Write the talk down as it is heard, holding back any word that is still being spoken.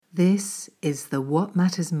This is the What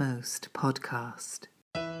Matters Most podcast.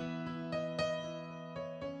 A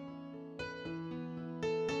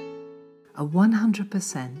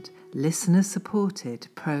 100% listener-supported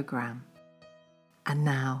program. And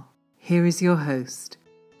now, here is your host,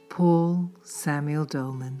 Paul Samuel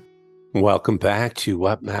Dolman. Welcome back to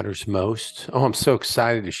What Matters Most. Oh, I'm so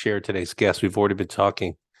excited to share today's guest. We've already been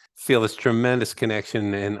talking. Feel this tremendous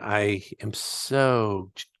connection, and I am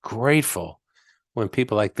so grateful when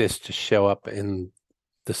people like this just show up in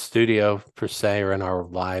the studio, per se, or in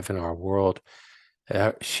our world.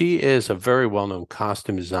 She is a very well-known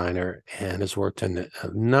costume designer and has worked in a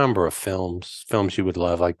number of films you would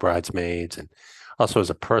love, like Bridesmaids, and also as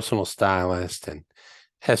a personal stylist, and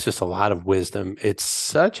has just a lot of wisdom. It's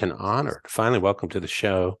such an honor to finally welcome to the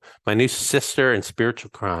show my new sister in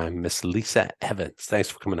spiritual crime, Miss Lisa Evans. Thanks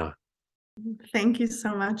for coming on. Thank you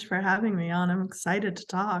so much for having me on. I'm excited to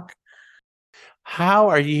talk. How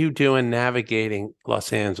are you doing navigating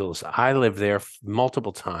Los Angeles? I lived there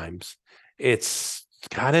multiple times. It's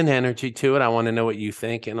got an energy to it. I want to know what you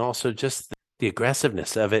think, and also just the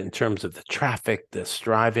aggressiveness of it in terms of the traffic, the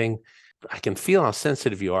striving. I can feel how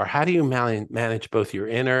sensitive you are. How do you manage both your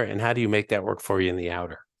inner, and how do you make that work for you in the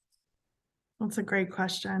outer? That's a great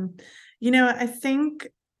question. I think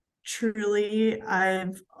truly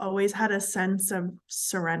I've always had a sense of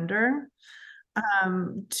surrender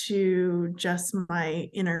to just my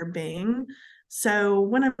inner being. So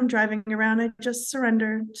when I'm driving around, I just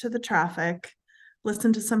surrender to the traffic,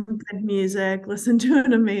 listen to some good music, listen to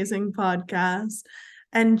an amazing podcast,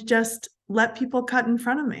 and just let people cut in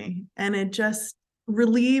front of me. And it just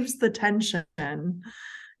relieves the tension.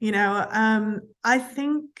 I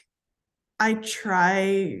think I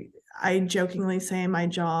jokingly say my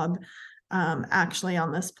job actually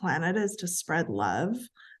on this planet is to spread love.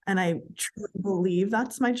 And I truly believe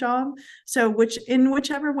that's my job. So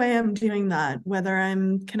whichever way I'm doing that, whether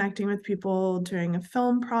I'm connecting with people doing a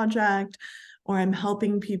film project, or I'm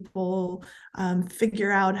helping people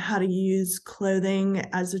figure out how to use clothing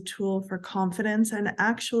as a tool for confidence and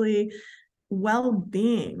actually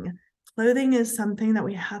well-being. Clothing is something that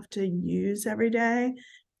we have to use every day.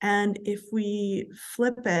 And if we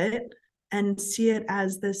flip it and see it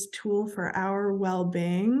as this tool for our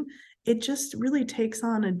well-being, it just really takes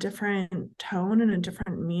on a different tone and a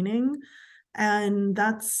different meaning. And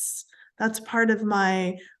that's part of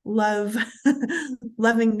my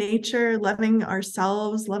loving nature, loving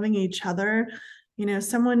ourselves, loving each other.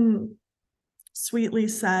 Someone sweetly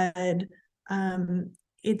said,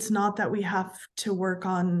 it's not that we have to work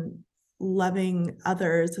on loving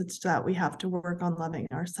others, it's that we have to work on loving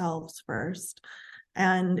ourselves first.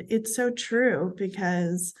 And it's so true,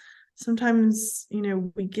 because sometimes,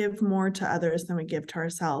 we give more to others than we give to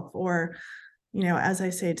ourselves. Or, as I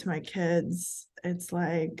say to my kids, it's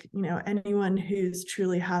like, anyone who's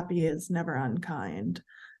truly happy is never unkind,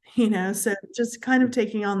 so just kind of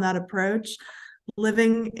taking on that approach,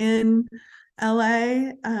 living in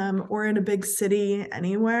LA or in a big city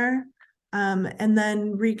anywhere, and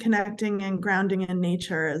then reconnecting and grounding in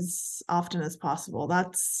nature as often as possible.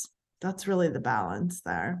 That's really the balance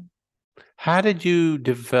there. How did you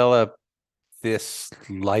develop this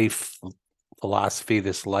life philosophy,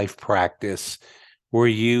 this life practice? Were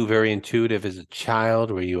you very intuitive as a child?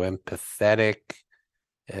 Were you empathetic?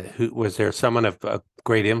 Was there someone of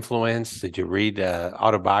great influence? Did you read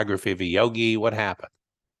autobiography of a yogi? What happened?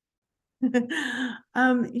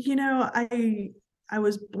 I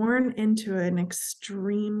was born into an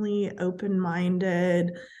extremely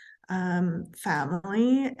open-minded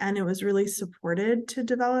family, and it was really supported to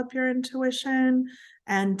develop your intuition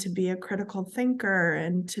and to be a critical thinker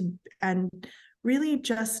and really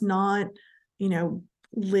just not,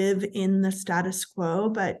 live in the status quo,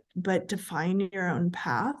 but define your own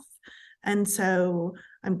path. And so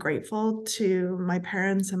I'm grateful to my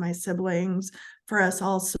parents and my siblings for us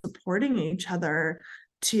all supporting each other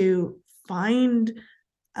to find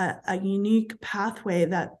a unique pathway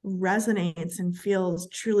that resonates and feels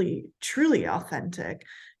truly, truly authentic,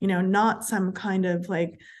 not some kind of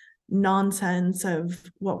like nonsense of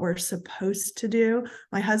what we're supposed to do.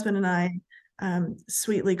 My husband and I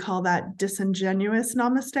sweetly call that disingenuous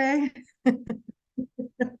namaste.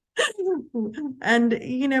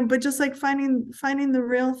 And but just like finding the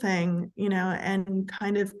real thing, and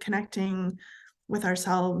kind of connecting with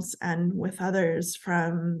ourselves and with others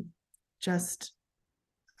from just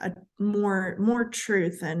a more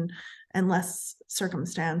truth and less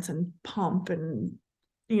circumstance and pomp and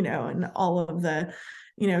and all of the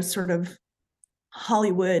sort of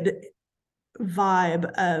Hollywood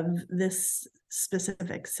vibe of this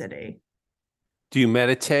specific city. Do you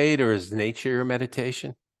meditate, or is nature your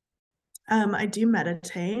meditation? I do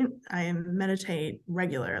meditate. I meditate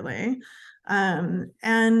regularly.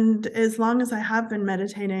 And as long as I have been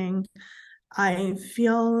meditating, I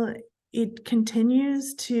feel it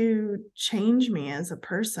continues to change me as a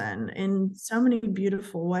person in so many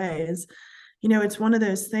beautiful ways. It's one of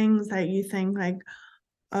those things that you think like,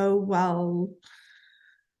 oh, well,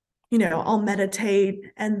 I'll meditate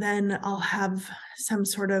and then I'll have some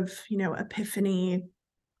sort of, epiphany.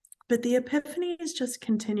 But the epiphanies just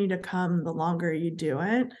continue to come the longer you do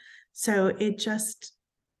it. So it just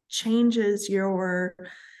changes your,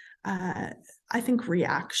 I think,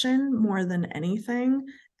 reaction more than anything.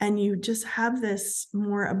 And you just have this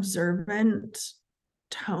more observant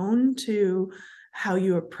tone to how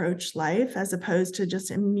you approach life, as opposed to just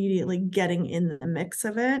immediately getting in the mix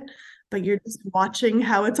of it. But you're just watching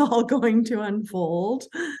how it's all going to unfold,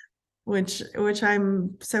 which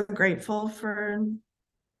I'm so grateful for,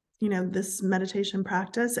 this meditation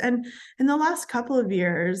practice. And in the last couple of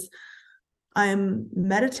years, I'm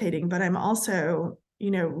meditating, but I'm also,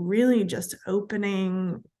 really just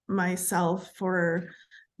opening myself for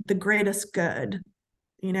the greatest good.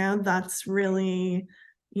 That's really,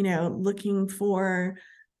 looking for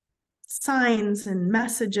signs and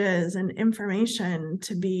messages and information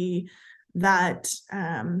to be that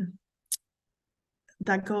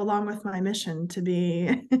that go along with my mission to be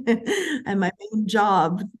and my main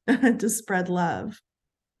job to spread love.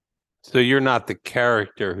 So you're not the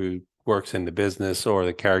character who works in the business or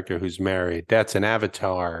the character who's married. That's an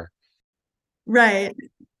avatar. Right.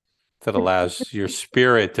 That allows your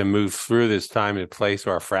spirit to move through this time and place,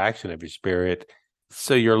 or a fraction of your spirit.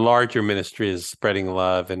 So your larger ministry is spreading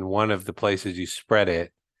love. And one of the places you spread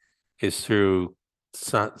it is through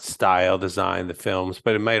style, design, the films,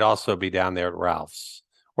 but it might also be down there at Ralph's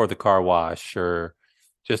or the car wash or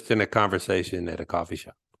just in a conversation at a coffee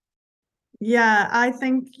shop. Yeah, I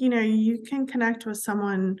think, you can connect with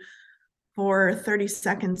someone for 30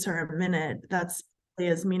 seconds or a minute. That's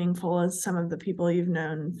as meaningful as some of the people you've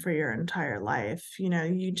known for your entire life.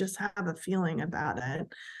 You just have a feeling about it.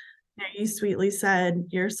 You sweetly said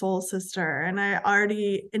your soul sister, and I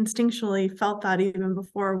already instinctually felt that even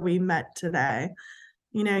before we met today.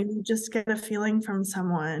 You just get a feeling from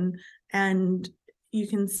someone, and you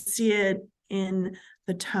can see it in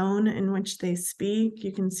the tone in which they speak.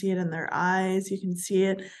 You can see it in their eyes. You can see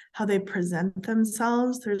it how they present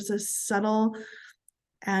themselves. There's a subtle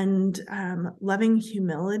and loving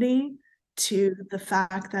humility to the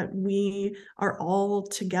fact that we are all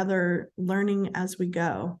together learning as we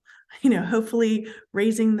go, hopefully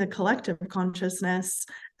raising the collective consciousness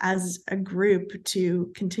as a group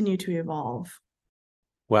to continue to evolve.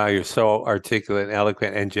 Wow, you're so articulate,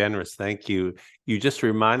 eloquent, and generous. Thank you. You just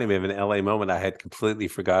reminded me of an LA moment I had completely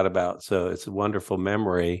forgot about. So it's a wonderful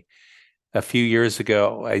memory. A few years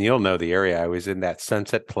ago, and you'll know the area, I was in that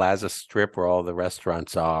Sunset Plaza strip where all the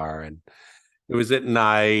restaurants are. And it was at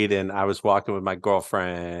night, and I was walking with my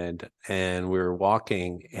girlfriend, and we were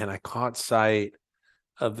walking, and I caught sight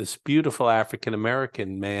of this beautiful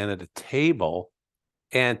African-American man at a table.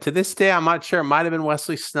 And to this day, I'm not sure, it might have been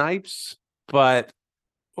Wesley Snipes,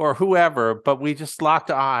 or whoever, but we just locked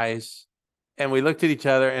eyes and we looked at each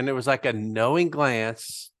other, and it was like a knowing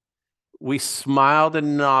glance. We smiled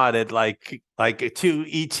and nodded like two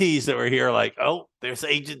ETs that were here, like, oh, there's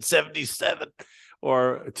Agent 77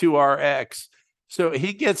 or 2RX. So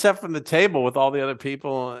he gets up from the table with all the other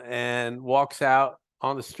people and walks out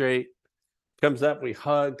on the street, comes up, we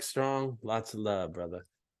hug strong, lots of love, brother.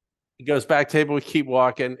 He goes back table, we keep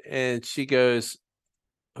walking, and she goes,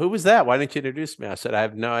 who was that? Why didn't you introduce me? I said, I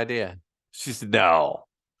have no idea. She said, no.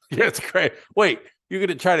 That's great. Wait, you're going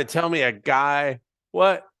to try to tell me a guy?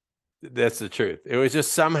 What? That's the truth. It was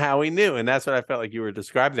just somehow he knew. And that's what I felt like you were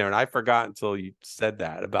describing there. And I forgot until you said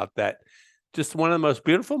that, about that. Just one of the most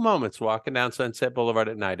beautiful moments walking down Sunset Boulevard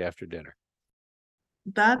at night after dinner.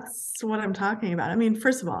 That's what I'm talking about. I mean,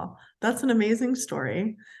 first of all, that's an amazing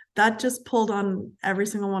story. That just pulled on every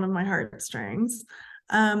single one of my heartstrings.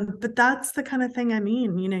 But that's the kind of thing I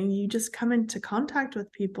mean. You just come into contact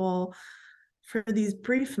with people for these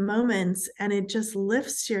brief moments, and it just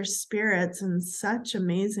lifts your spirits in such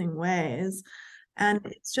amazing ways. And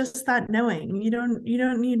it's just that knowing. You don't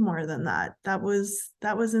need more than that. That was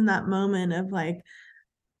in that moment of like,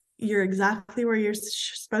 you're exactly where you're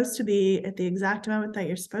supposed to be at the exact moment that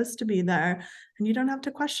you're supposed to be there, and you don't have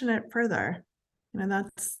to question it further.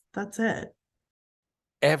 That's it.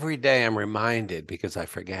 Every day I'm reminded, because I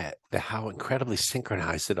forget, how incredibly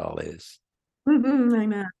synchronized it all is. I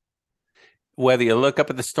know. Whether you look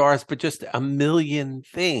up at the stars, but just a million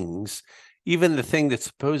things, even the thing that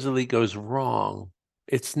supposedly goes wrong,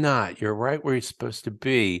 it's not. You're right where you're supposed to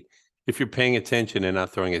be. if you're paying attention and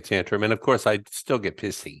not throwing a tantrum. And of course, I still get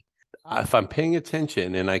pissy. If I'm paying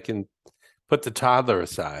attention and I can put the toddler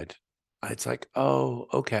aside, it's like, oh,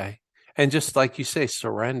 okay. And just like you say,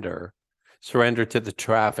 surrender to the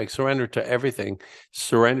traffic, surrender to everything,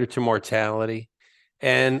 surrender to mortality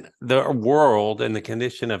and the world and the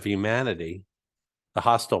condition of humanity, the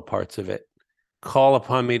hostile parts of it, call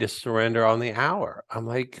upon me to surrender on the hour. I'm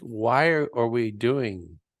like, why are we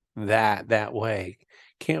doing that way?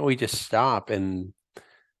 Can't we just stop and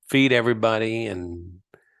feed everybody? And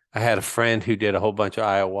I had a friend who did a whole bunch of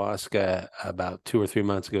ayahuasca about 2 or 3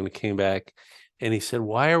 months ago and came back and he said,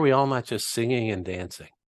 why are we all not just singing and dancing?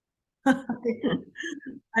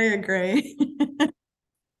 I agree.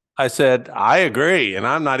 I said, I agree. And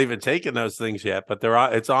I'm not even taking those things yet, but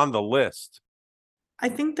it's on the list. I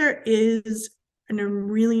think there is a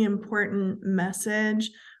really important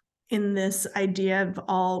message in this idea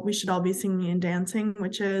of we should all be singing and dancing,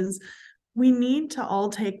 which is we need to all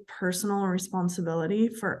take personal responsibility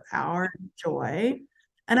for our joy.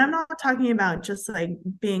 And I'm not talking about just like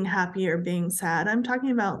being happy or being sad. I'm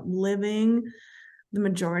talking about living the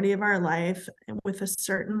majority of our life with a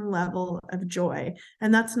certain level of joy.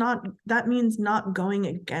 And that means not going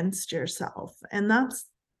against yourself. And that's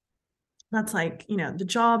like, the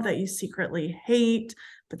job that you secretly hate,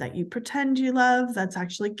 but that you pretend you love, that's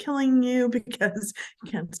actually killing you because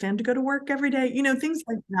you can't stand to go to work every day, things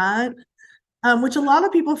like that, which a lot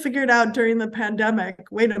of people figured out during the pandemic.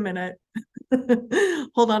 Wait a minute.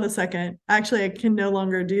 Hold on a second. Actually, I can no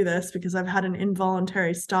longer do this because I've had an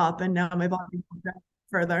involuntary stop and now my body won't go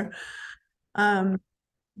further.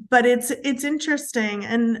 But it's interesting.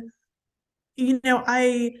 And,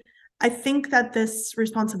 I think that this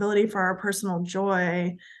responsibility for our personal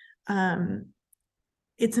joy,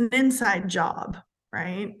 it's an inside job,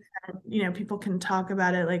 right? And, people can talk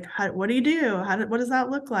about it like, what do you do? What does that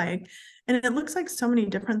look like? And it looks like so many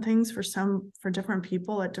different things for different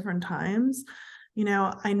people at different times.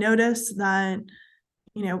 I notice that,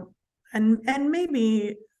 and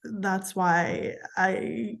maybe that's why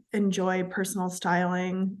I enjoy personal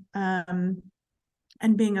styling, and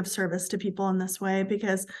being of service to people in this way,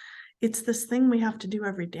 because it's this thing we have to do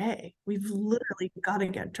every day. We've literally got to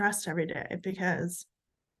get dressed every day because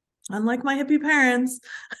unlike my hippie parents,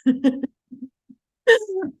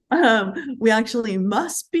 we actually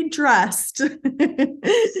must be dressed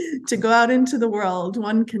to go out into the world.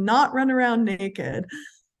 One cannot run around naked.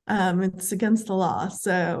 It's against the law.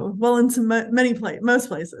 So, well, in most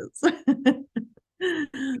places.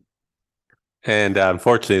 And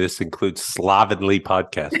unfortunately, this includes slovenly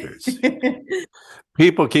podcasters.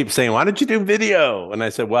 People keep saying, why don't you do video? And I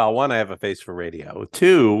said, well, one, I have a face for radio.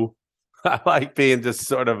 Two, I like being just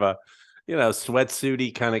sort of a,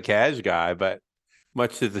 sweatsuity kind of cash guy, but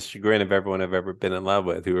much to the chagrin of everyone I've ever been in love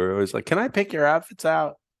with, who are always like, can I pick your outfits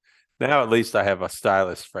out? Now, at least I have a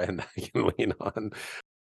stylist friend I can lean on.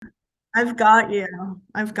 I've got you.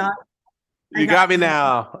 You got me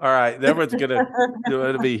now. All right. Everyone's going to do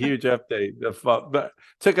it'll be a huge update. But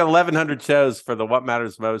took 1,100 shows for the What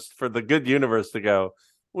Matters Most for the good universe to go,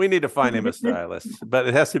 we need to find him a stylist, but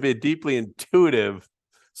it has to be a deeply intuitive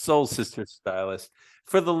soul sister stylist.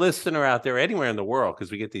 For the listener out there, anywhere in the world,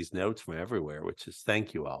 because we get these notes from everywhere, which is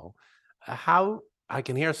thank you all. How I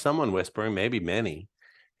can hear someone whispering, maybe many,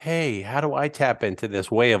 hey, how do I tap into this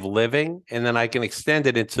way of living? And then I can extend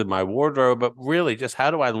it into my wardrobe, but really just how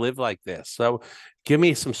do I live like this? So give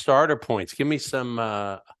me some starter points. Give me some,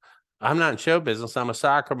 I'm not in show business. I'm a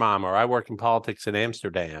soccer mom, or I work in politics in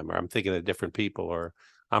Amsterdam, or I'm thinking of different people, or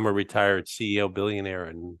I'm a retired CEO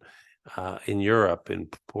billionaire in Europe, in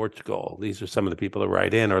Portugal. These are some of the people that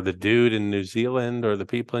write in, or the dude in New Zealand, or the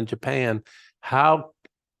people in Japan. How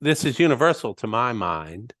this is universal to my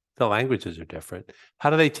mind. The languages are different.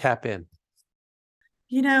 How do they tap in?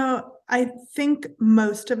 I think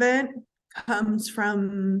most of it comes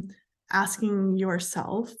from asking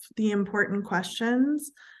yourself the important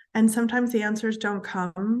questions. And sometimes the answers don't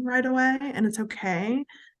come right away, and it's okay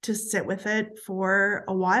to sit with it for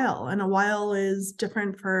a while. And a while is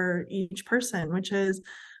different for each person, which is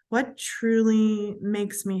what truly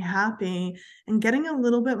makes me happy, and getting a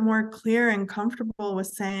little bit more clear and comfortable with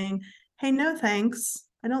saying, hey, no, thanks.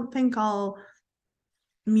 I don't think I'll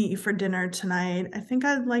meet you for dinner tonight. I think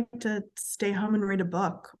I'd like to stay home and read a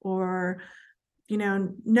book, or,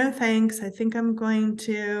 no, thanks. I think I'm going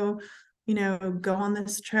to, go on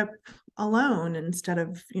this trip alone instead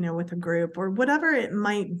of, with a group, or whatever it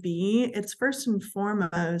might be. It's first and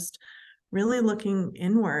foremost really looking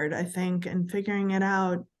inward, I think, and figuring it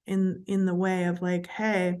out in the way of like,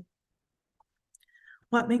 hey,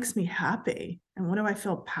 what makes me happy and what do I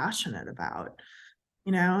feel passionate about?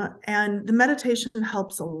 and the meditation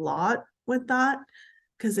helps a lot with that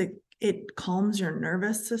because it calms your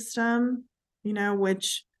nervous system,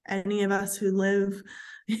 which any of us who live,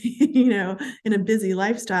 in a busy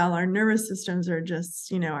lifestyle, our nervous systems are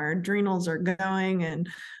just, our adrenals are going and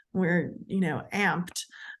we're, amped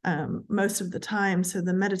most of the time. So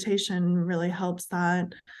the meditation really helps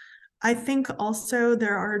that. I think also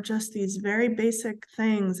there are just these very basic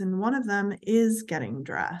things, and one of them is getting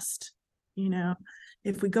dressed.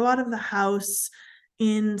 If we go out of the house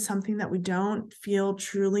in something that we don't feel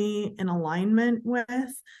truly in alignment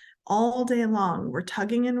with all day long, we're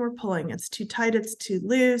tugging and we're pulling. It's too tight, it's too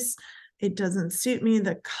loose, it doesn't suit me,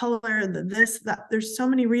 the color, the this, that, there's so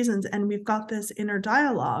many reasons. And we've got this inner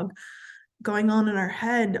dialogue going on in our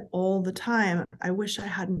head all the time. I wish I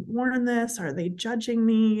hadn't worn this. Are they judging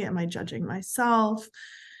me? Am I judging myself?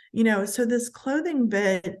 So this clothing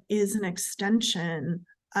bit is an extension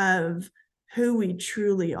of who we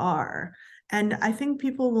truly are. And I think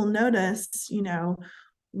people will notice,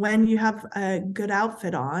 when you have a good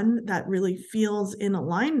outfit on that really feels in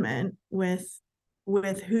alignment with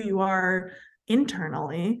who you are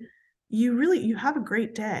internally, you have a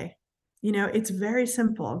great day. It's very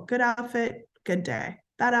simple. Good outfit, good day.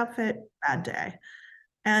 Bad outfit, bad day.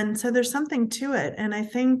 And so there's something to it. And I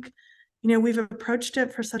think, we've approached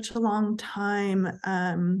it for such a long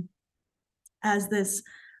time as this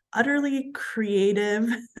utterly creative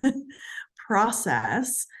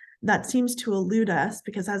process that seems to elude us,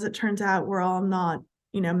 because as it turns out, we're all not,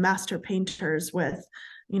 master painters with,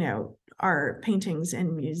 our paintings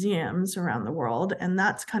in museums around the world. And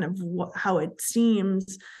that's kind of how it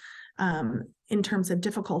seems in terms of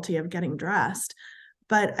difficulty of getting dressed.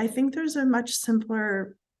 But I think there's a much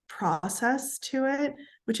simpler process to it,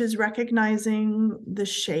 which is recognizing the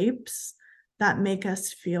shapes that make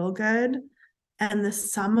us feel good. And the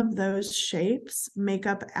sum of those shapes make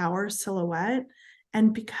up our silhouette.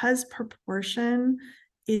 And because proportion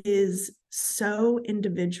is so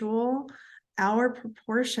individual, our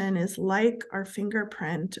proportion is like our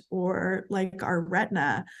fingerprint or like our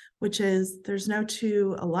retina, which is there's no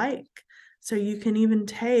two alike. So you can even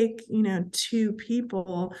take, two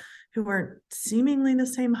people who are seemingly the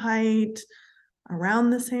same height, around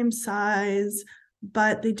the same size,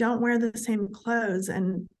 but they don't wear the same clothes.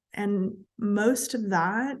 And most of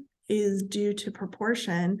that is due to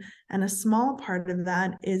proportion, and a small part of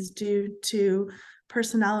that is due to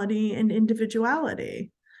personality and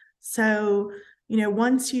individuality. So,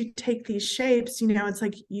 once you take these shapes, it's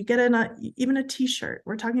like you get even a t-shirt.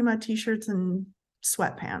 We're talking about t-shirts and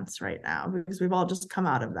sweatpants right now because we've all just come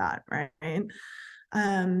out of that, right?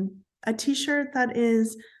 A t-shirt that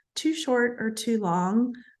is too short or too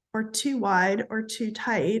long or too wide or too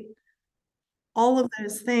tight, all of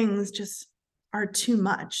those things just are too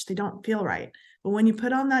much. They don't feel right. But when you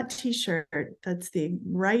put on that t-shirt that's the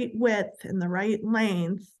right width and the right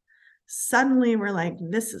length, suddenly we're like,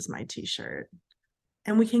 this is my t-shirt.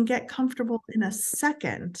 And we can get comfortable in a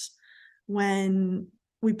second when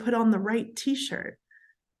we put on the right t-shirt,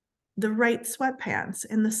 the right sweatpants,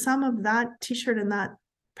 and the sum of that t-shirt and that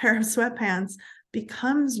pair of sweatpants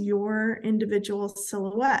becomes your individual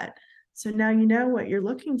silhouette. So now you know what you're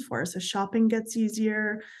looking for. So shopping gets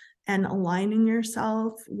easier, and aligning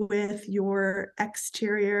yourself with your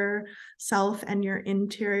exterior self and your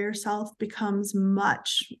interior self becomes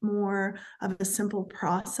much more of a simple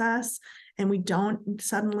process. And we don't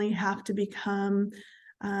suddenly have to become,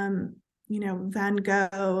 Van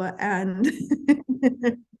Gogh and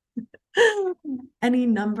any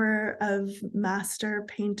number of master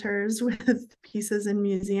painters with pieces in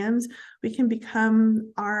museums. We can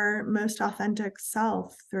become our most authentic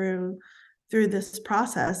self through this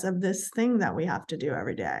process of this thing that we have to do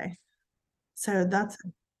every day. So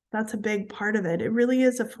that's a big part of it. It really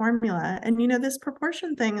is a formula. And this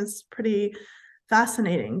proportion thing is pretty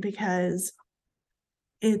fascinating because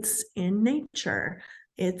it's in nature,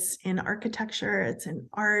 it's in architecture, it's in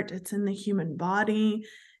art, it's in the human body,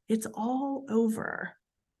 it's all over,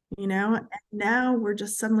 and now we're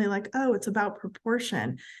just suddenly like, oh, it's about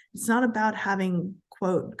proportion. It's not about having,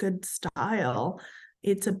 quote, good style.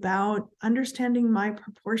 It's about understanding my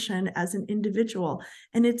proportion as an individual.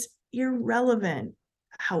 And it's irrelevant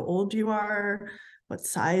how old you are, what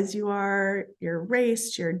size you are, your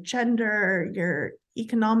race, your gender, your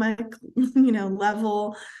economic,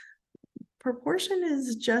 level. Proportion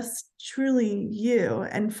is just truly you,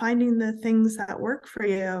 and finding the things that work for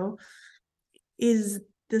you is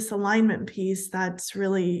this alignment piece it's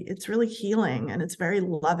really healing, and it's very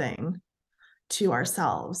loving to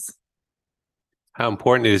ourselves. How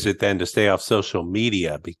important is it then to stay off social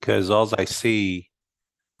media? Because all I see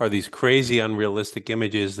are these crazy unrealistic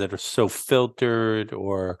images that are so filtered.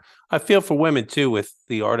 Or I feel for women too, with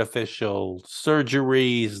the artificial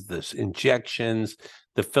surgeries, the injections,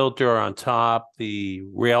 the filter on top, the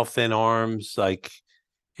rail thin arms. Like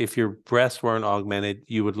if your breasts weren't augmented,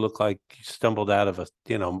 you would look like you stumbled out of a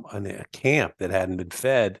camp that hadn't been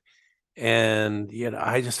fed. And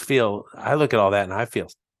I just feel, I look at all that and I feel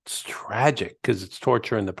it's tragic because it's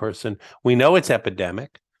torturing the person. We know it's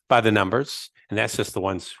epidemic by the numbers, and that's just the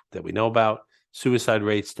ones that we know about: suicide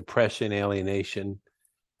rates, depression, alienation.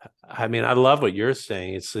 I mean, I love what you're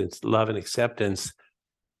saying. It's love and acceptance,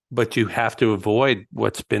 but you have to avoid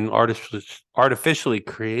what's been artificially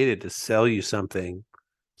created to sell you something.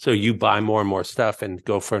 So you buy more and more stuff and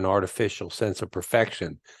go for an artificial sense of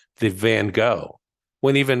perfection. The Van Gogh,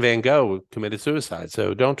 when even Van Gogh committed suicide.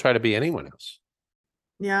 So don't try to be anyone else.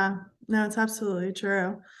 Yeah, no, it's absolutely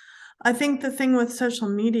true. I think the thing with social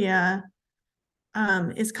media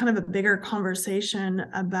is kind of a bigger conversation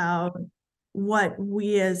about what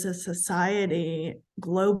we as a society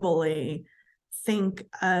globally think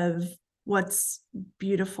of what's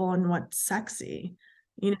beautiful and what's sexy.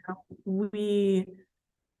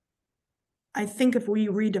 I think if we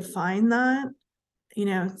redefine that,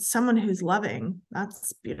 someone who's loving,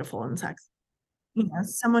 that's beautiful and sexy.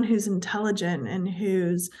 Someone who's intelligent and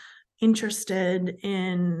who's interested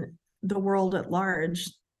in the world at large,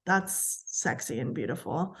 that's sexy and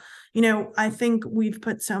beautiful. I think we've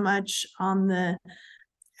put so much on the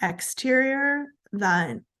exterior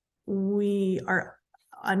that we are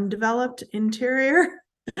undeveloped interior.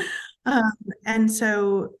 And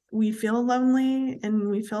so we feel lonely and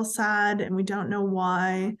we feel sad and we don't know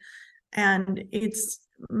why. And it's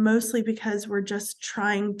mostly because we're just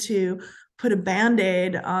trying to put a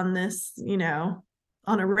Band-Aid on this,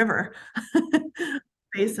 on a river,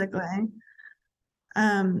 basically.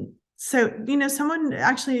 So, someone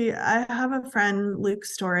actually, I have a friend, Luke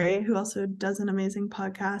Story, who also does an amazing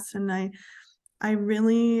podcast. And I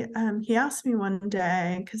really, he asked me one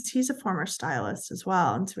day, because he's a former stylist as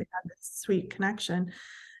well. And so we had this sweet connection.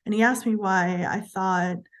 And he asked me why I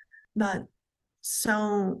thought that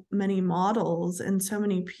so many models and so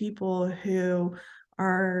many people who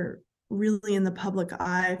are really in the public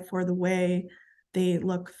eye for the way they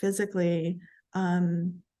look physically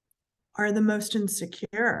are the most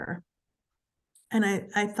insecure. And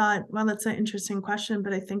I thought, well, that's an interesting question,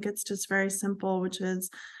 but I think it's just very simple, which is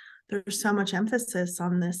there's so much emphasis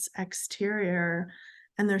on this exterior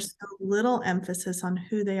and there's so little emphasis on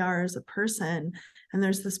who they are as a person. And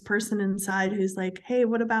there's this person inside who's like, hey,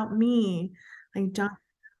 what about me? Like, don't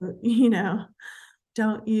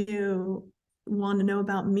you want to know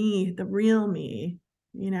about me, the real me,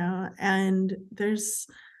 and there's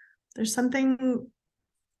something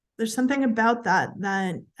about that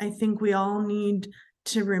I think we all need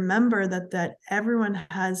to remember, that everyone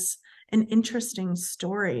has an interesting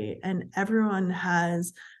story and everyone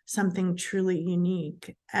has something truly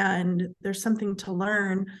unique, and there's something to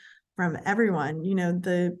learn from everyone.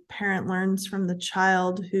 The parent learns from the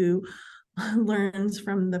child, who learns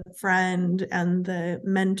from the friend and the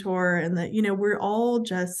mentor, and we're all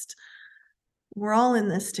in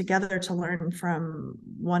this together to learn from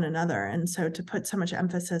one another. And so to put so much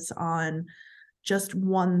emphasis on just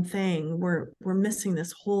one thing, we're missing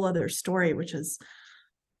this whole other story, which is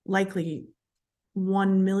likely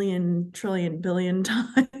 1 million trillion billion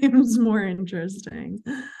times more interesting.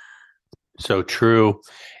 So true.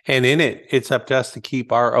 And in it, it's up to us to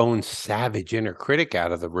keep our own savage inner critic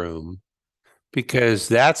out of the room, because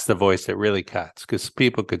that's the voice that really cuts. Because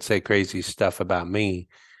people could say crazy stuff about me,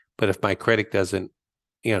 but if my critic doesn't,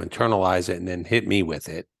 internalize it and then hit me with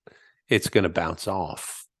it, it's going to bounce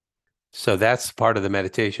off. So that's part of the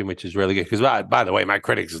meditation, which is really good. Because by the way, my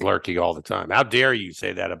critic is lurking all the time. How dare you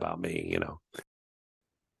say that about me?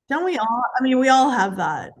 Don't we all? I mean, we all have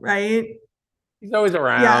that, right? He's always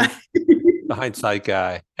around. Yeah. The hindsight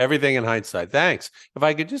guy. Everything in hindsight. Thanks. If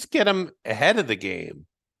I could just get him ahead of the game.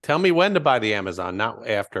 Tell me when to buy the Amazon, not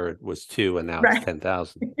after it was 2 and now it's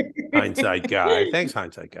 10,000. Hindsight guy. Thanks,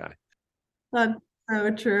 hindsight guy. That's so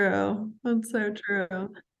true. That's so true.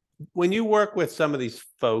 When you work with some of these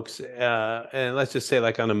folks, and let's just say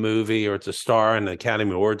like on a movie, or it's a star and the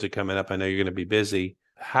Academy Awards are coming up, I know you're going to be busy.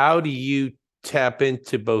 How do you tap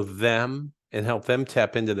into both them and help them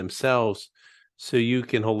tap into themselves so you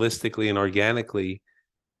can holistically and organically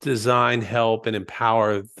design, help, and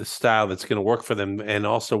empower the style that's going to work for them, and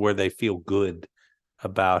also where they feel good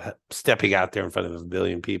about stepping out there in front of 1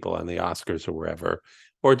 billion people on the Oscars or wherever,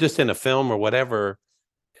 or just in a film or whatever?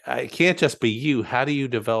 It can't just be you. How do you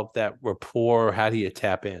develop that rapport? How do you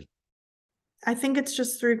tap in? I think it's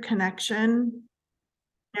just through connection.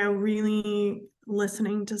 really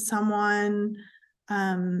listening to someone,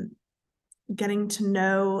 getting to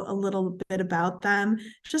know a little bit about them,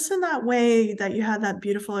 just in that way that you had that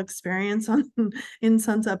beautiful experience in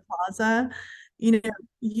Sunset Plaza. You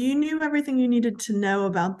knew everything you needed to know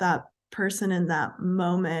about that person in that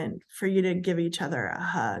moment for you to give each other a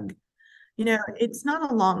hug. It's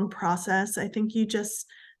not a long process. I think you just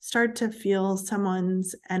start to feel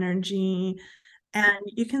someone's energy, and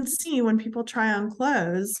you can see when people try on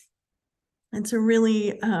clothes. It's a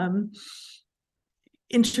really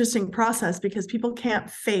interesting process because people can't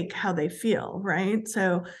fake how they feel, right?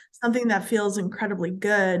 So something that feels incredibly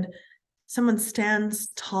good, someone stands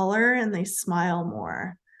taller and they smile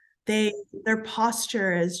more. Their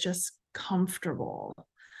posture is just comfortable.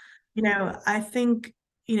 I think,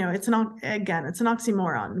 it's not, again, it's an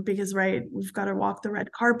oxymoron because, right, we've got to walk the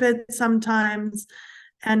red carpet sometimes,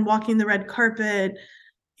 and walking the red carpet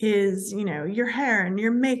is, your hair and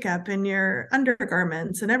your makeup and your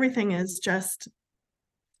undergarments and everything is just,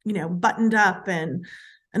 buttoned up and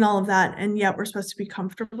all of that. And yet we're supposed to be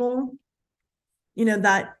comfortable.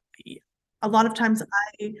 That a lot of times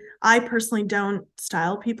I personally don't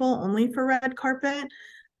style people only for red carpet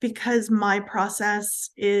because my process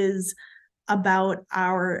is about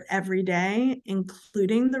our everyday,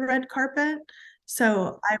 including the red carpet.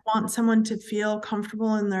 So I want someone to feel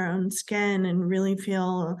comfortable in their own skin and really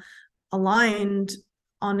feel aligned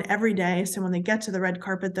on every day. So when they get to the red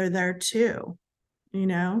carpet, they're there too,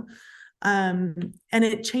 and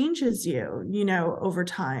it changes you, over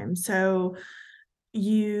time. So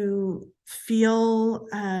you feel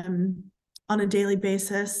on a daily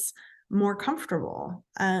basis more comfortable,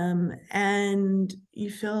 and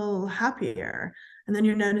you feel happier, and then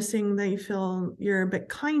you're noticing that you're a bit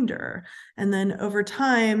kinder, and then over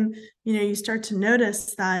time you start to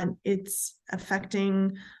notice that it's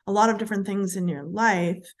affecting a lot of different things in your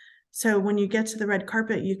life. So when you get to the red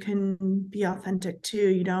carpet, you can be authentic too.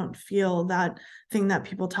 You don't feel that thing that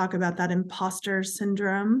people talk about, that imposter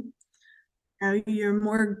syndrome. You're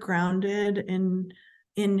more grounded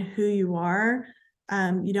in who you are.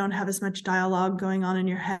 You don't have as much dialogue going on in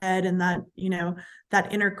your head, and that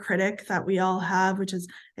inner critic that we all have, which is,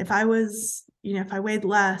 if I weighed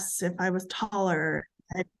less, if I was taller,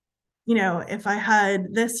 if I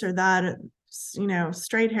had this or that,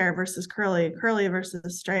 straight hair versus curly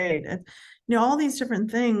versus straight, all these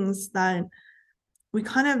different things that we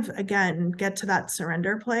kind of, again, get to that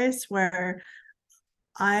surrender place where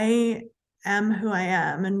I am who I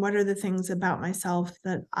am, and what are the things about myself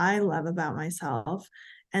that I love about myself,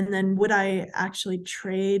 and then would I actually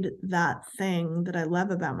trade that thing that I love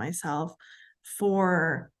about myself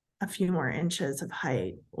for a few more inches of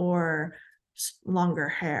height or longer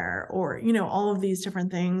hair, or all of these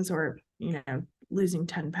different things, or losing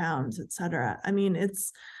 10 pounds, etc. I mean,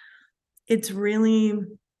 it's really,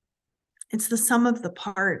 it's the sum of the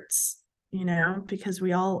parts, because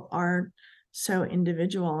we all are so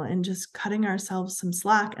individual, and just cutting ourselves some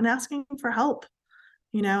slack and asking for help.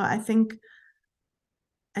 I think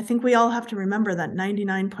we all have to remember that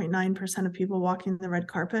 99.9% of people walking the red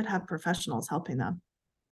carpet have professionals helping them.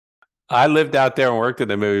 I lived out there and worked in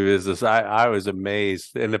the movie business. I was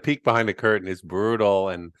amazed. And the peek behind the curtain is brutal.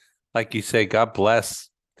 And like you say, God bless.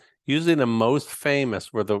 Usually the most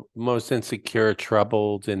famous were the most insecure,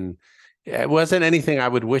 troubled, and it wasn't anything I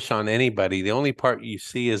would wish on anybody. The only part you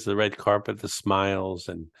see is the red carpet, the smiles,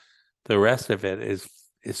 and the rest of it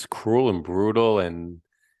is cruel and brutal. And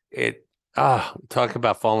it talk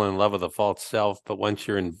about falling in love with a false self. But once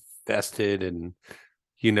you're invested and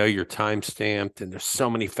you're time stamped, and there's so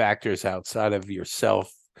many factors outside of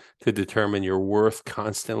yourself to determine your worth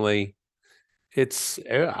constantly.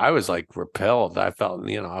 I was like repelled. I felt,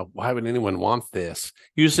 why would anyone want this?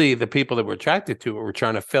 Usually the people that were attracted to it were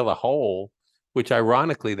trying to fill a hole, which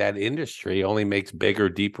ironically that industry only makes bigger,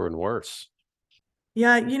 deeper, and worse.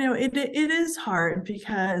 Yeah, it is hard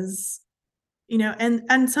because,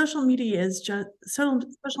 and social media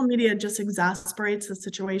just exasperates the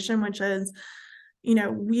situation, which is,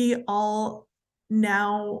 we all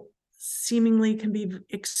now seemingly can be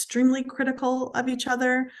extremely critical of each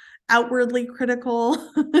other, outwardly critical,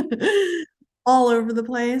 all over the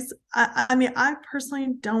place. I mean, I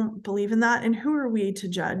personally don't believe in that. And who are we to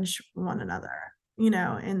judge one another,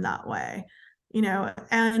 in that way,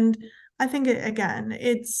 and I think, again,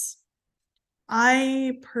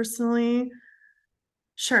 I personally,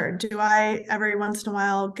 sure, do I every once in a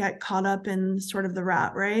while get caught up in sort of the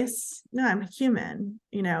rat race? No, I'm human,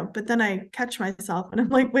 but then I catch myself and I'm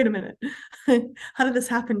like, wait a minute, how did this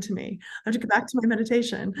happen to me? I have to go back to my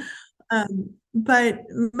meditation. But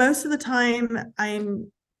most of the time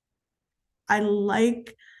I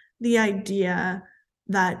like the idea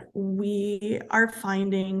that we are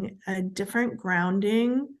finding a different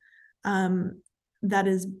grounding that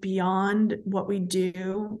is beyond what we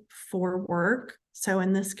do for work. So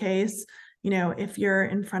in this case, if you're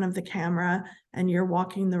in front of the camera and you're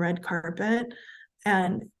walking the red carpet,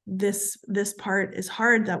 and this part is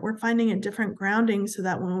hard, that we're finding a different grounding so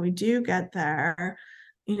that when we do get there,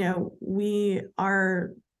 we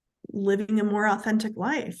are living a more authentic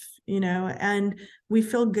life, and we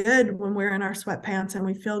feel good when we're in our sweatpants, and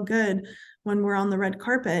we feel good when we're on the red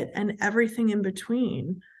carpet, and everything in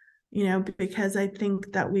between, because I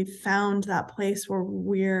think that we've found that place where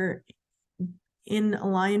we're in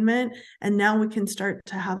alignment, and now we can start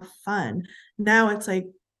to have fun. Now it's like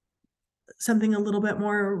something a little bit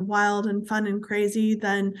more wild and fun and crazy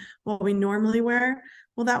than what we normally wear.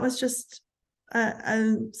 Well, that was just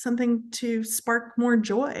something to spark more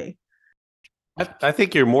joy. I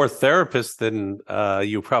think you're more therapist than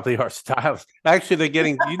you probably are stylist. Actually,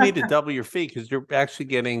 you need to double your fee, because you're actually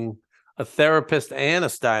getting a therapist and a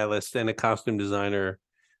stylist and a costume designer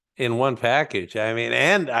in one package. I mean,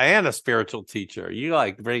 and a spiritual teacher. You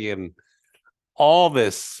like bringing all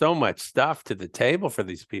this, so much stuff to the table for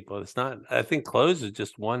these people. It's not, I think clothes is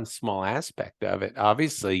just one small aspect of it.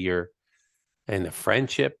 Obviously, you're in the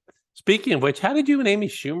friendship. Speaking of which, how did you and Amy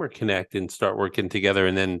Schumer connect and start working together,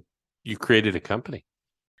 and then you created a company?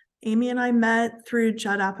 Amy and I met through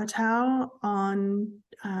Judd Apatow on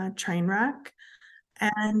Trainwreck.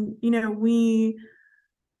 And,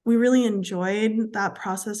 we really enjoyed that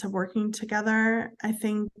process of working together. I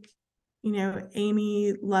think,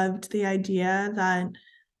 Amy loved the idea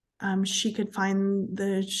that she could find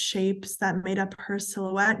the shapes that made up her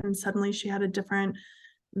silhouette, and suddenly she had a different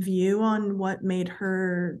view on what made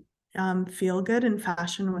her feel good, and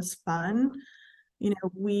fashion was fun.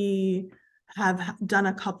 We have done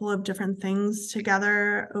a couple of different things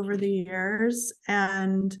together over the years,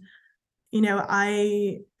 and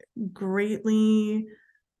I greatly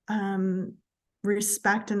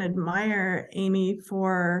respect and admire Amy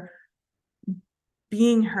for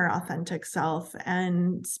being her authentic self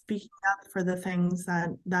and speaking up for the things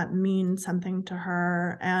that mean something to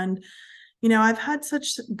her. And I've had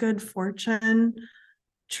such good fortune,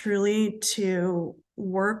 truly, to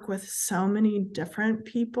work with so many different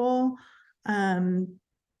people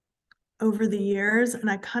over the years, and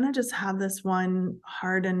I kind of just have this one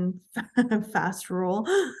hard and fast rule,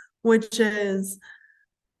 which is,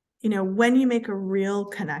 when you make a real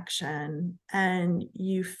connection and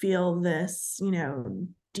you feel this,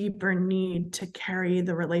 deeper need to carry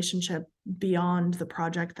the relationship beyond the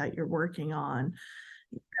project that you're working on,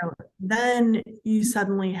 then you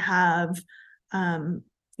suddenly have,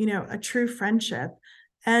 a true friendship.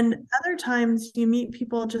 And other times you meet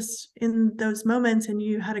people just in those moments, and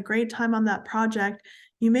you had a great time on that project.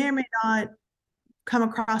 You may or may not come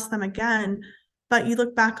across them again, but you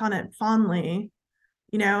look back on it fondly,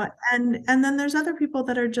 and then there's other people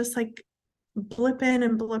that are just like blip in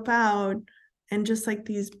and blip out, and just like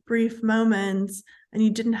these brief moments, and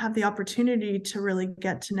you didn't have the opportunity to really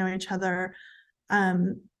get to know each other.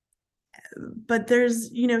 But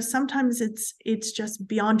there's, sometimes it's just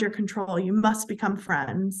beyond your control. You must become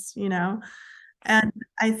friends, and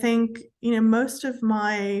I think, most of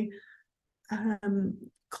my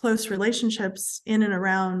close relationships in and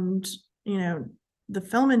around, the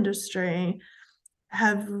film industry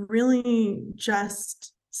have really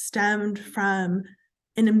just stemmed from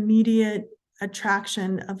an immediate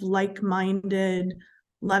attraction of like-minded,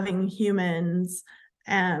 loving humans,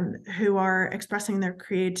 and who are expressing their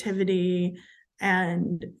creativity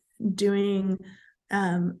and doing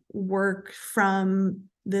work from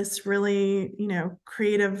this really,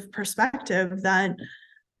 creative perspective that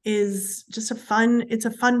is just it's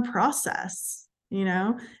a fun process,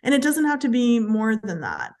 and it doesn't have to be more than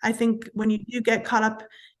that. I think when you do get caught up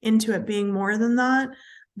into it being more than that,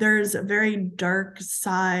 there's a very dark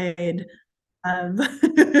side of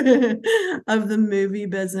of the movie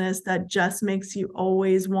business that just makes you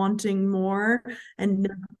always wanting more and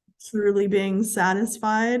never truly being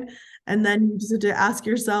satisfied. And then you just have to ask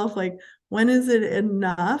yourself, like, when is it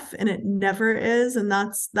enough? And it never is. And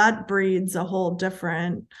that breeds a whole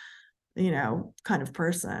different, kind of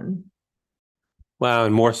person. Wow,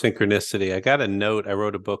 and more synchronicity. I got a note. I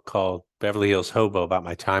wrote a book called Beverly Hills Hobo about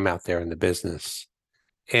my time out there in the business.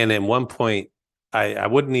 And at one point, I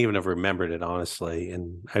wouldn't even have remembered it, honestly.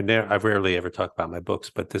 And I rarely ever talk about my books,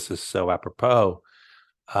 but this is so apropos.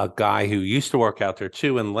 A guy who used to work out there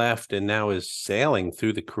too and left, and now is sailing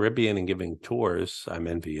through the Caribbean and giving tours. I'm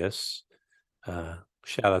envious.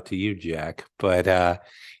 Shout out to you, Jack. But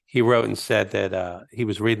he wrote and said that he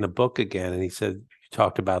was reading a book again, and he said you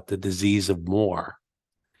talked about the disease of more,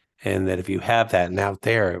 and that if you have that, and out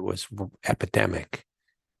there it was epidemic,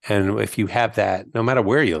 and if you have that, no matter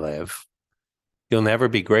where you live, you'll never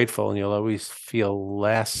be grateful, and you'll always feel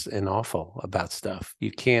less and awful about stuff.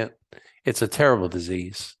 You can't. It's a terrible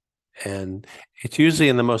disease, and it's usually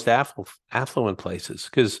in the most affluent places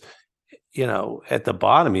because at the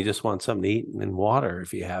bottom, you just want something to eat and water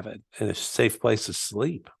if you have it, and a safe place to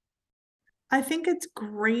sleep. I think it's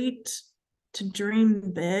great to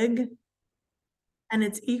dream big, and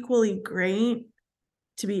it's equally great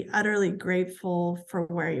to be utterly grateful for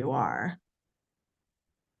where you are.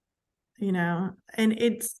 And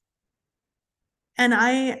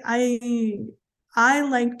I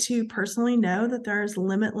like to personally know that there's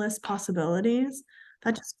limitless possibilities.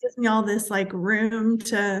 That just gives me all this like room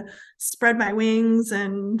to spread my wings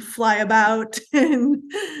and fly about and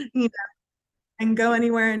and go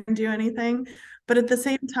anywhere and do anything. But at the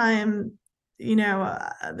same time,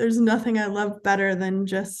 there's nothing I love better than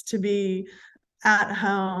just to be at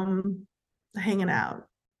home hanging out.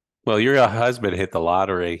 Well, your husband hit the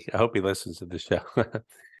lottery. I hope he listens to the show.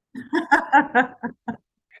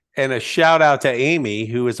 And a shout out to Amy,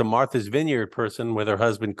 who is a Martha's Vineyard person with her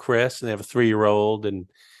husband, Chris, and they have a 3-year-old. And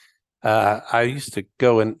I used to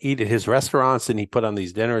go and eat at his restaurants, and he put on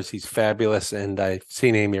these dinners. He's fabulous. And I've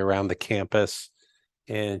seen Amy around the campus,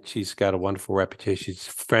 and she's got a wonderful reputation. She's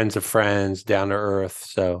friends of friends, down to earth.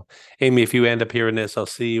 So, Amy, if you end up hearing this, I'll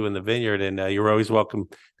see you in the vineyard, and you're always welcome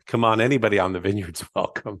to come on. Anybody on the vineyard's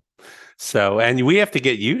welcome. So, and we have to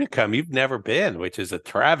get you to come. You've never been, which is a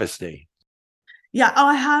travesty. Yeah. Oh,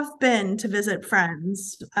 I have been to visit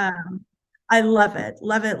friends. I love it.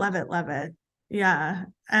 Love it. Love it. Love it. Yeah.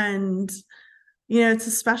 And, it's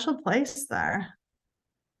a special place there.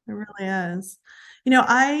 It really is.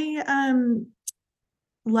 I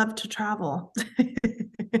love to travel.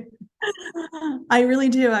 I really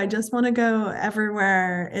do. I just want to go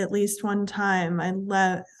everywhere at least one time. I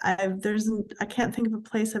can't think of a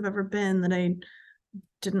place I've ever been that I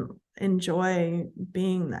didn't enjoy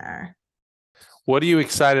being there. What are you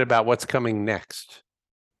excited about? What's coming next?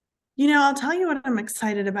 I'll tell you what I'm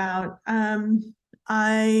excited about.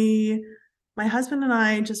 My husband and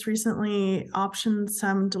I just recently optioned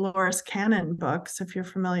some Dolores Cannon books, if you're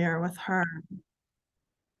familiar with her.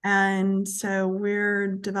 And so we're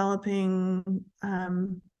developing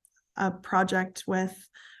a project with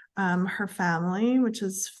her family, which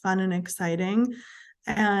is fun and exciting.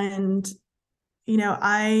 And,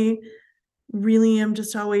 I really am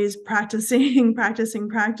just always practicing my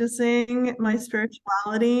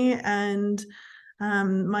spirituality and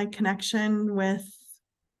my connection with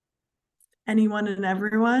anyone and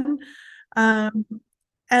everyone. And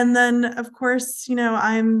then, of course,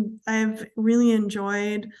 I've really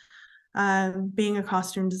enjoyed being a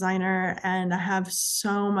costume designer, and I have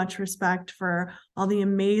so much respect for all the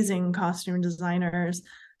amazing costume designers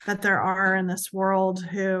that there are in this world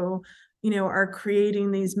who are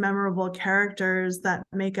creating these memorable characters that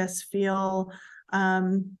make us feel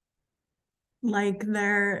like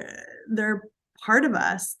they're part of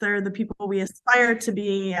us. They're the people we aspire to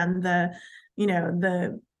be, and the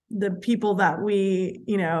people that we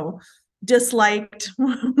disliked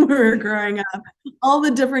when we were growing up. All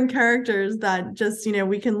the different characters that just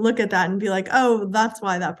we can look at that and be like, oh, that's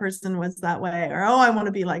why that person was that way, or oh, I want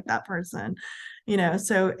to be like that person.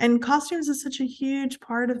 So, and costumes is such a huge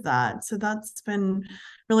part of that. So that's been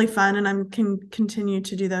really fun, and I can continue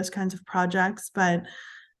to do those kinds of projects. But,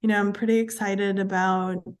 I'm pretty excited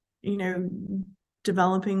about,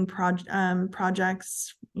 developing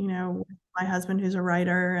projects, with my husband, who's a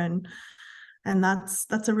writer, and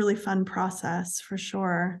that's a really fun process for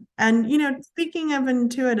sure. And, speaking of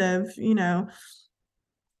intuitive,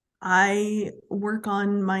 I work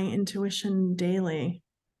on my intuition daily.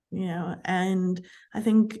 And I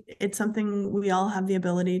think it's something we all have the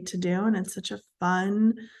ability to do, and it's such a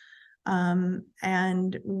fun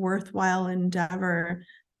and worthwhile endeavor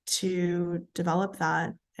to develop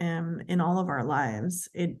that in all of our lives.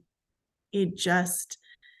 It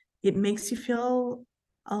makes you feel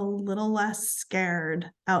a little less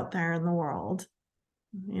scared out there in the world,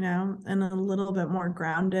 and a little bit more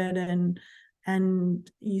grounded, and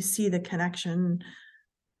you see the connection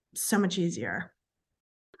so much easier.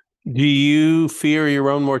 Do you fear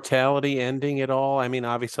your own mortality ending at all? I mean,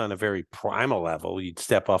 obviously on a very primal level, you'd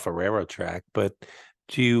step off a railroad track, but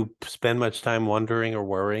do you spend much time wondering or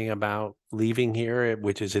worrying about leaving here,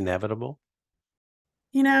 which is inevitable?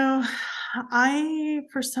 I,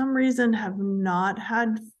 for some reason, have not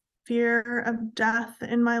had fear of death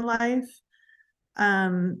in my life.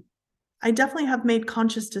 I definitely have made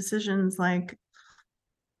conscious decisions. Like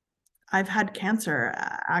I've had cancer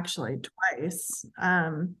actually twice.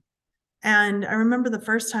 And I remember the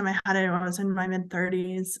first time I had it, I was in my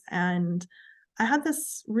mid-30s, and I had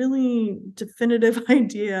this really definitive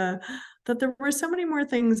idea that there were so many more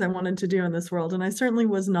things I wanted to do in this world, and I certainly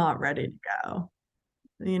was not ready to go,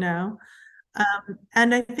 you know?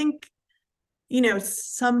 And I think,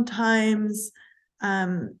 sometimes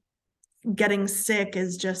getting sick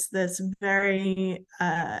is just this very,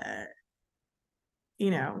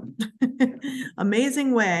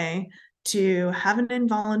 amazing way to have an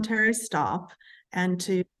involuntary stop and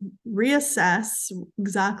to reassess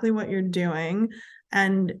exactly what you're doing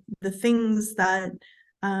and the things that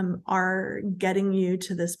are getting you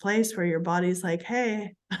to this place where your body's like,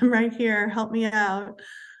 hey, I'm right here, help me out.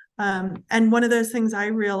 And one of those things I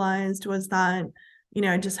realized was that,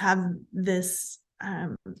 I just have this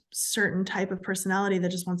certain type of personality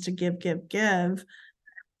that just wants to give.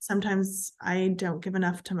 Sometimes I don't give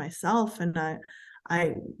enough to myself, and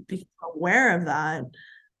I become aware of that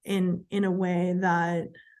in a way that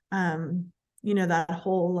that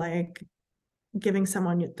whole like giving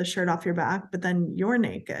someone the shirt off your back, but then you're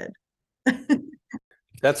naked.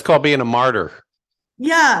 That's called being a martyr.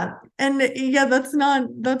 Yeah. And yeah, that's not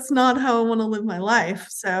how I want to live my life.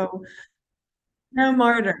 So no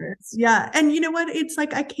martyrs. Yeah. And you know what? It's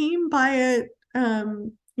like I came by it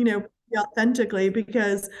authentically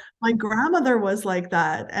because my grandmother was like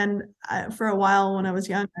that. And for a while when I was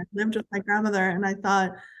young, I lived with my grandmother, and I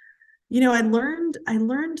thought, I learned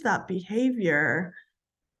that behavior.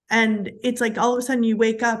 And it's like all of a sudden you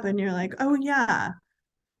wake up and you're like, oh yeah,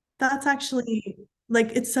 that's actually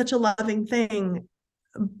like it's such a loving thing,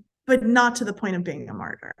 but not to the point of being a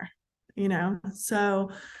martyr,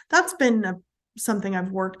 So that's been something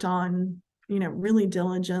I've worked on, really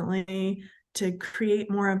diligently to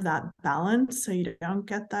create more of that balance so you don't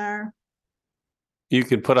get there. You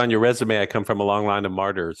could put on your resume, I come from a long line of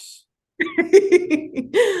martyrs.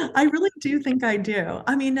 I really do think I do.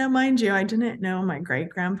 I mean, now mind you, I didn't know my great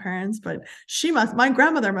grandparents, but my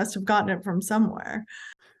grandmother must have gotten it from somewhere.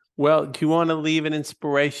 Well, do you want to leave an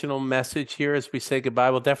inspirational message here as we say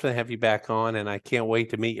goodbye? We'll definitely have you back on, and I can't wait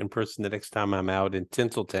to meet you in person the next time I'm out in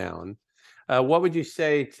Tinseltown. What would you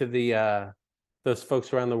say to those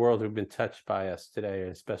folks around the world who've been touched by us today,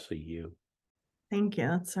 especially you? Thank you.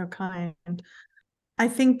 That's so kind. I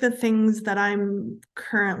think the things that I'm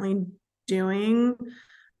currently doing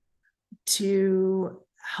to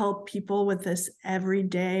help people with this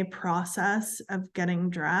everyday process of getting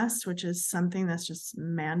dressed, which is something that's just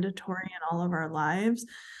mandatory in all of our lives,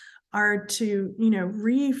 are to,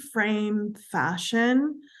 reframe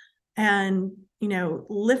fashion and,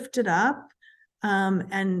 lift it up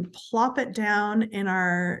and plop it down in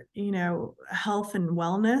our, health and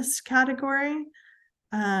wellness category,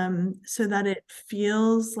 so that it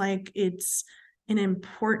feels like it's an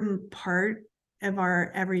important part of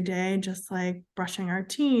our everyday, just like brushing our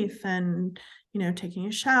teeth and, taking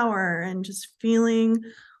a shower and just feeling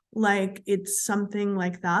like it's something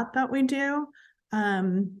like that we do.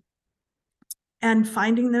 And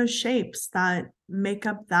finding those shapes that make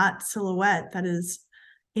up that silhouette that is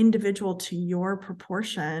individual to your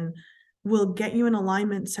proportion will get you in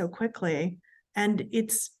alignment so quickly. And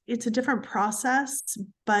it's a different process,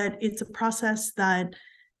 but it's a process that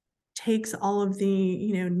takes all of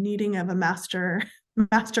the needing of a master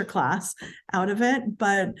class out of it,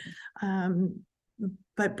 but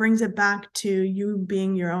brings it back to you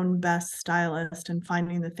being your own best stylist and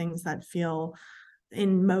finding the things that feel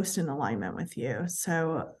most in alignment with you.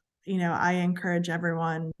 So I encourage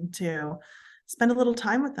everyone to spend a little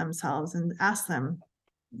time with themselves and ask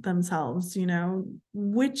themselves,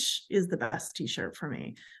 which is the best t-shirt for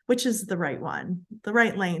me, which is the right one, the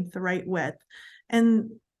right length, the right width.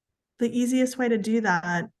 And the easiest way to do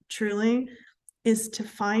that truly is to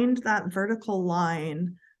find that vertical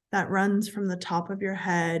line that runs from the top of your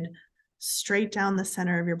head straight down the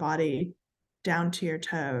center of your body down to your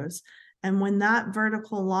toes. And when that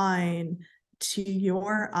vertical line to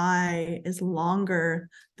your eye is longer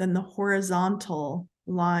than the horizontal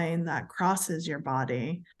line that crosses your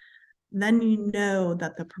body, then you know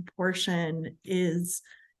that the proportion is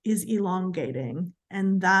elongating,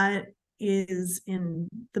 and that is in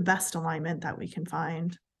the best alignment that we can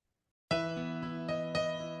find.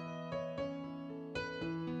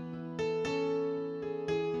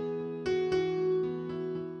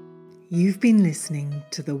 You've been listening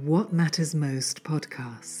to the What Matters Most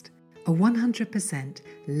podcast, a 100%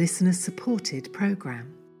 listener-supported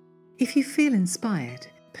program. If you feel inspired,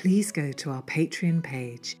 please go to our Patreon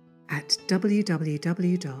page at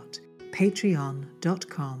www.patreon.com/whatmattersmost.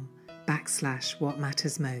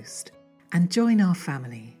 patreon.com/whatmattersmost and join our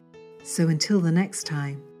family. So until the next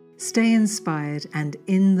time, stay inspired and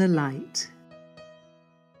in the light.